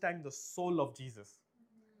understand the soul of Jesus.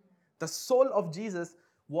 The soul of Jesus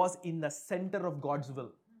was in the center of God's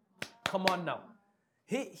will. Come on now.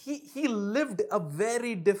 He lived a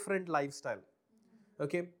very different lifestyle.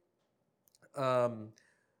 Okay?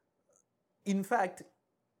 In fact,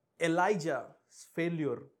 Elijah's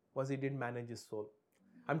failure was he didn't manage his soul.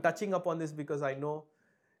 I'm touching upon this because I know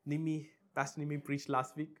Pastor Nimi preached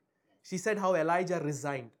last week. She said how Elijah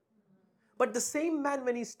resigned. But the same man,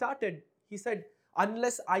 when he started, he said,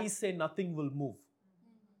 unless I say, nothing will move.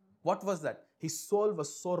 What was that? His soul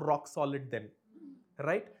was so rock solid then.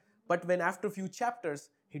 Right? But when after a few chapters,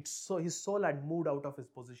 his soul had moved out of his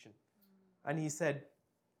position. And he said,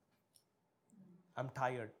 I'm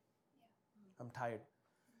tired. I'm tired.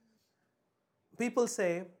 People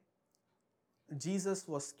say Jesus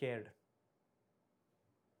was scared.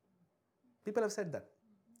 People have said that.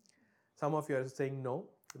 Some of you are saying no,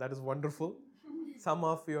 that is wonderful. Some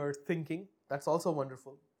of you are thinking, that's also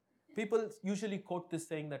wonderful. People usually quote this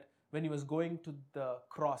saying that when he was going to the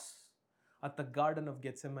cross at the Garden of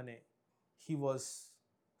Gethsemane, he was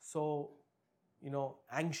so,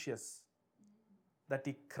 anxious that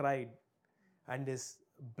he cried and his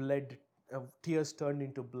blood, tears turned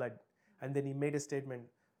into blood. And then he made a statement,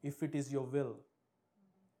 if it is your will,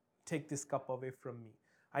 take this cup away from me.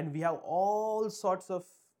 And we have all sorts of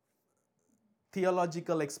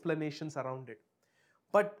theological explanations around it.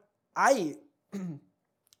 But I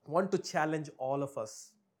want to challenge all of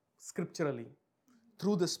us scripturally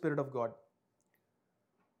through the Spirit of God.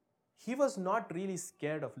 He was not really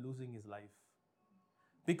scared of losing his life.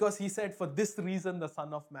 Because he said, for this reason the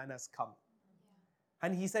Son of Man has come.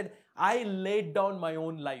 And he said, I laid down my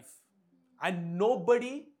own life. And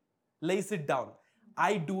nobody lays it down.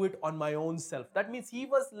 I do it on my own self. That means he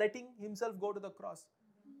was letting himself go to the cross.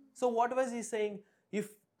 So what was he saying? If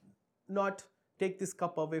not, take this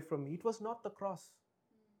cup away from me. It was not the cross.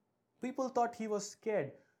 People thought he was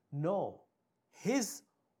scared. No. His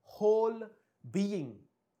whole being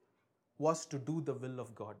was to do the will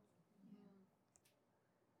of God.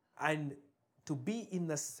 And to be in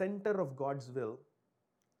the center of God's will,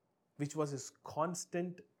 which was his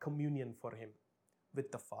constant communion for him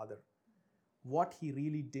with the Father. What he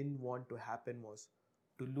really didn't want to happen was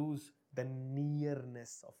to lose The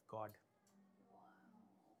nearness of God.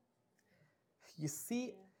 You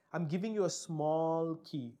see, I'm giving you a small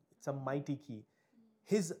key. It's a mighty key.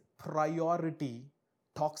 His priority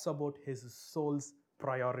talks about his soul's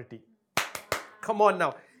priority. Come on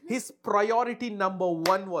now. His priority number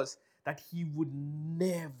one was that he would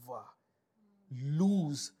never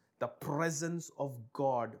lose the presence of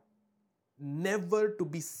God. Never to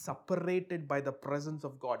be separated by the presence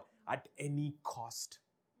of God at any cost.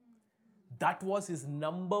 That was his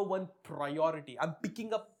number one priority. I'm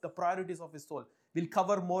picking up the priorities of his soul. We'll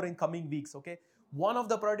cover more in coming weeks, okay? One of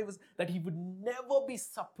the priorities was that he would never be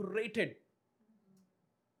separated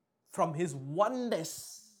from his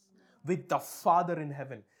oneness with the Father in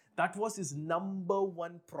heaven. That was his number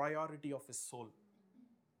one priority of his soul.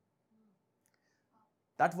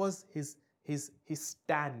 That was his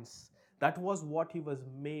stance. That was what he was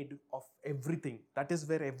made of, everything. That is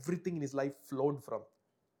where everything in his life flowed from.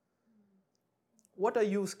 What are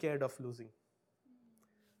you scared of losing?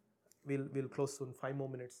 We'll close soon, 5 more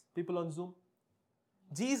minutes. People on Zoom?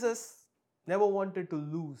 Jesus never wanted to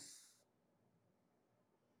lose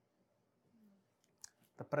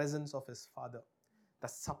the presence of his Father, the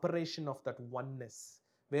separation of that oneness,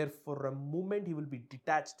 where for a moment he will be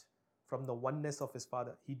detached from the oneness of his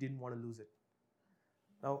Father. He didn't want to lose it.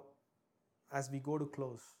 Now, as we go to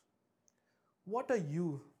close, what are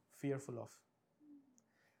you fearful of?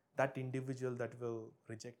 That individual that will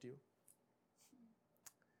reject you?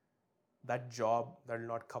 That job that will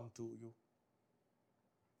not come to you?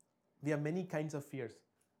 We have many kinds of fears,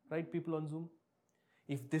 right, people on Zoom?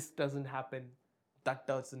 If this doesn't happen, that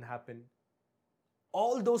doesn't happen.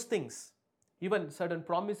 All those things, even certain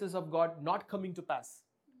promises of God not coming to pass,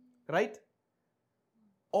 right?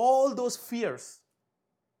 All those fears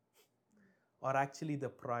are actually the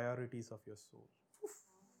priorities of your soul.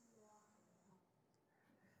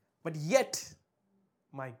 But yet,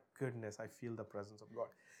 my goodness, I feel the presence of God.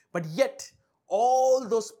 But yet, all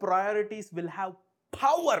those priorities will have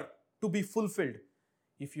power to be fulfilled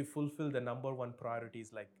if you fulfill the number one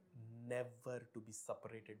priorities, like never to be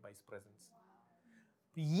separated by his presence.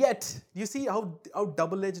 Yet, you see how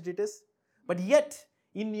double-edged it is? But yet,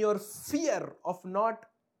 in your fear of not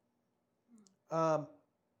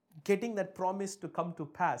getting that promise to come to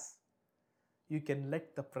pass, you can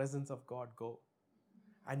let the presence of God go.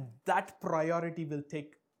 And that priority will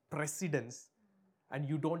take precedence, and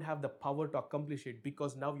you don't have the power to accomplish it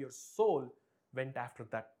because now your soul went after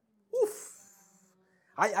that. Oof!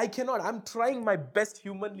 I cannot. I'm trying my best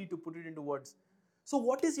humanly to put it into words. So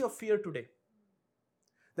what is your fear today?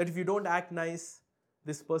 That if you don't act nice,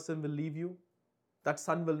 this person will leave you. That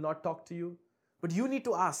son will not talk to you. But you need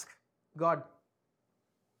to ask, God,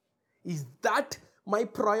 is that my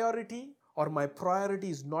priority, or my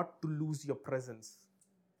priority is not to lose your presence?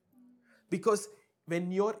 Because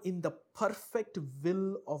when you're in the perfect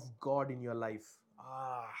will of God in your life,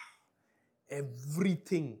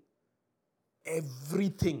 everything will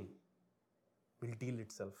deal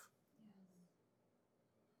itself.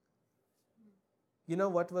 You know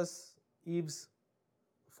what was Eve's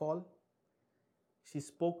fall? She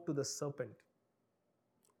spoke to the serpent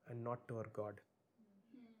and not to her God.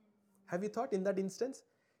 Have you thought in that instance?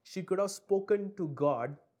 She could have spoken to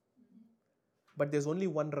God, but there's only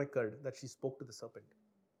one record that she spoke to the serpent.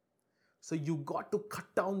 So you got to cut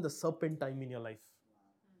down the serpent time in your life.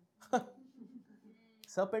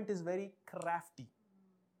 Serpent is very crafty.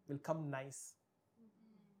 Will come nice.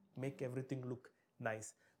 Make everything look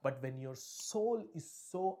nice. But when your soul is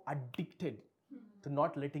so addicted to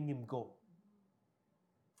not letting him go,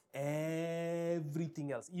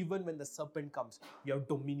 everything else, even when the serpent comes, you have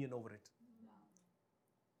dominion over it.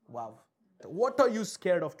 Wow. What are you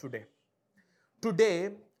scared of today?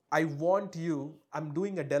 Today, I want you, I'm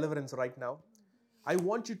doing a deliverance right now. I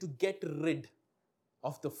want you to get rid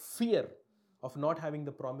of the fear of not having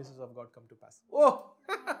the promises of God come to pass. Oh,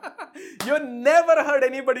 you never heard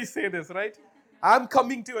anybody say this, right? I'm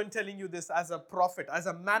coming to you and telling you this as a prophet, as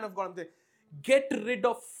a man of God. I'm saying, get rid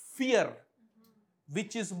of fear,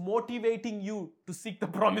 which is motivating you to seek the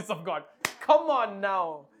promise of God. Come on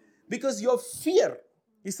now. Because your fear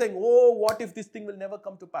is saying, oh, what if this thing will never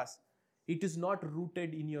come to pass? It is not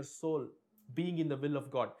rooted in your soul being in the will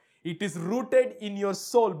of God. It is rooted in your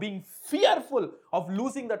soul being fearful of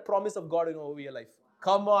losing that promise of God over your life.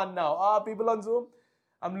 Come on now. People on Zoom,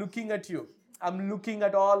 I'm looking at you. I'm looking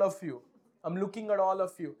at all of you. I'm looking at all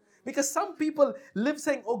of you. Because some people live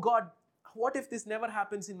saying, oh God, what if this never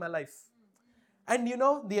happens in my life? And you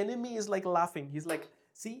know, the enemy is like laughing. He's like,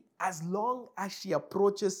 see, as long as she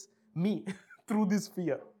approaches me through this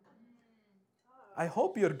fear, I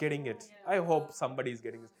hope you're getting it. I hope somebody is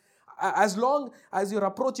getting this. as long as you're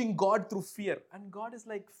approaching God through fear, and God is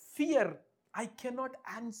like, fear, I cannot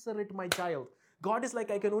answer it, my child. God is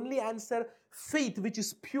like, I can only answer faith, which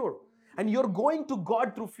is pure. And you're going to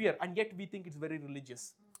God through fear, and yet we think it's very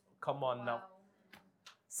religious. Come on now.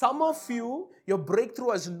 Some of you, your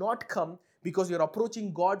breakthrough has not come because you're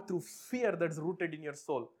approaching God through fear that's rooted in your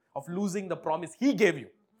soul of losing the promise He gave you.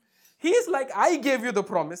 He is like, I gave you the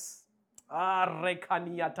promise. I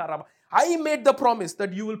made the promise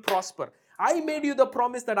that you will prosper. I made you the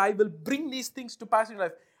promise that I will bring these things to pass in your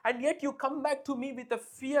life. And yet you come back to me with a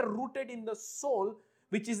fear rooted in the soul,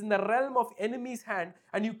 which is in the realm of enemy's hand,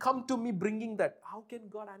 and you come to me bringing that. How can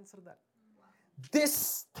God answer that?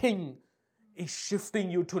 This thing is shifting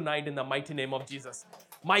you tonight in the mighty name of Jesus.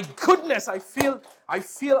 My goodness, I feel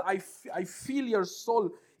your soul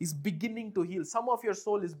is beginning to heal. Some of your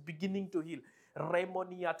soul is beginning to heal.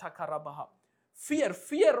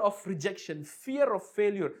 Fear of rejection, fear of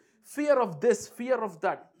failure, fear of this, fear of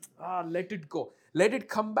that. Let it go. Let it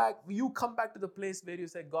come back. You come back to the place where you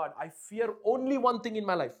say, God, I fear only one thing in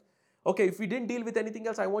my life. Okay, if we didn't deal with anything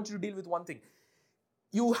else, I want you to deal with one thing.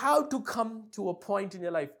 You have to come to a point in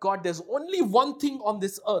your life. God, there's only one thing on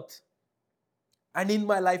this earth, and in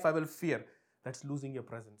my life I will fear. That's losing your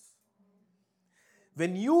presence.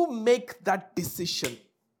 When you make that decision,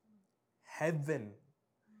 heaven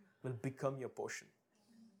will become your portion.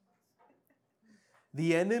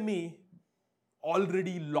 The enemy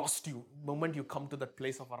already lost you the moment you come to that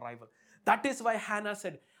place of arrival. That is why Hannah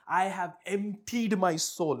said, I have emptied my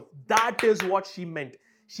soul. That is what she meant.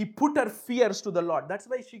 She put her fears to the Lord. That's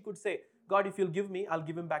why she could say, God, if you'll give me, I'll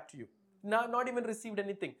give him back to you. Now, not even received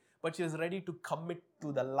anything, but she was ready to commit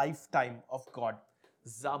to the lifetime of God.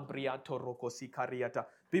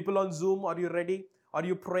 People on Zoom, are you ready? Are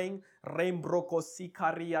you praying?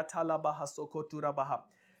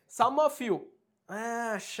 Some of you,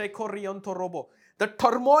 the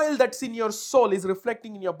turmoil that's in your soul is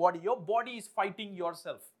reflecting in your body. Your body is fighting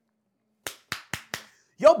yourself.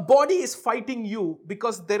 Your body is fighting you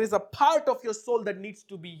because there is a part of your soul that needs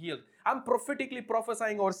to be healed. I'm prophetically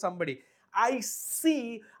prophesying over somebody. I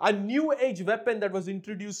see a new age weapon that was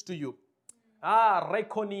introduced to you.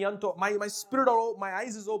 My spirit, my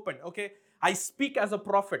eyes is open. Okay, I speak as a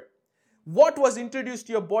prophet. What was introduced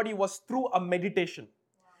to your body was through a meditation.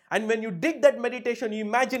 And when you did that meditation, you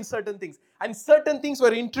imagine certain things. And certain things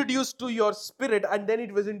were introduced to your spirit, and then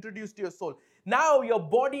it was introduced to your soul. Now your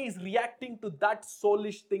body is reacting to that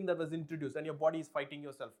soulish thing that was introduced, and your body is fighting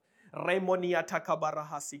yourself.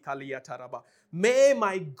 May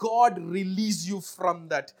my God release you from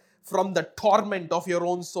that, from the torment of your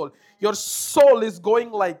own soul. Your soul is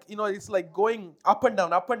going like, it's like going up and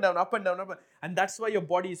down, up and down, up and down, up and down. And that's why your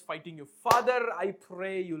body is fighting you. Father, I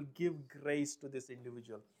pray you'll give grace to this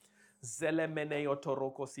individual.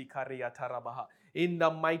 In the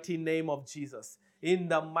mighty name of Jesus. In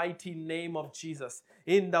the mighty name of Jesus.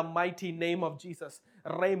 In the mighty name of Jesus.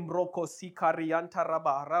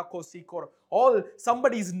 All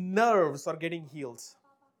somebody's nerves are getting healed.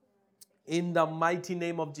 In the mighty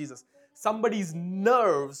name of Jesus. Somebody's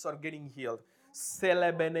nerves are getting healed.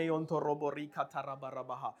 The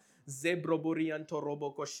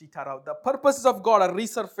purposes of God are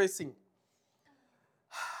resurfacing.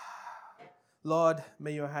 Lord,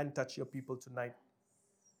 may your hand touch your people tonight.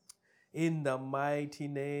 In the mighty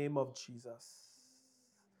name of Jesus.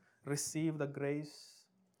 Receive the grace.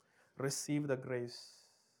 Receive the grace.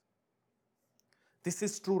 This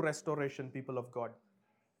is true restoration, people of God.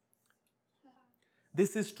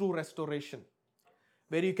 This is true restoration.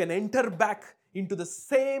 Where you can enter back into the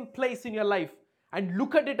same place in your life and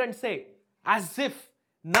look at it and say, as if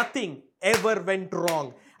nothing ever went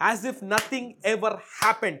wrong. As if nothing ever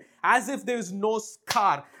happened. As if there is no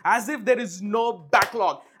scar. As if there is no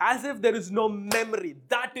backlog. As if there is no memory.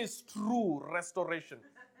 That is true restoration.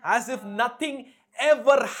 As if nothing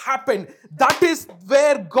ever happened. That is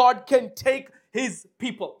where God can take his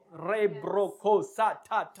people.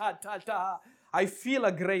 I feel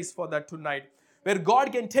a grace for that tonight. Where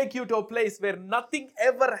God can take you to a place where nothing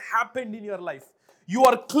ever happened in your life. You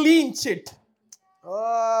are clean chit.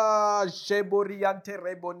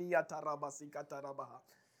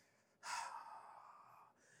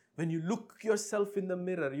 When you look yourself in the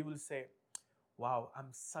mirror, you will say, wow, I'm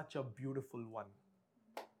such a beautiful one.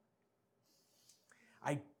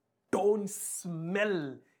 I don't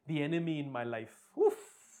smell the enemy in my life. Oof.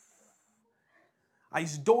 I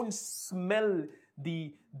don't smell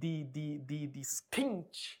the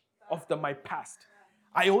stench of my past.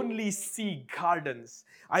 I only see gardens.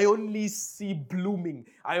 I only see blooming.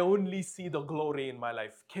 I only see the glory in my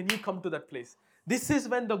life. Can you come to that place? This is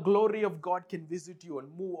when the glory of God can visit you and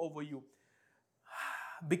move over you.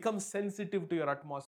 Become sensitive to your atmosphere.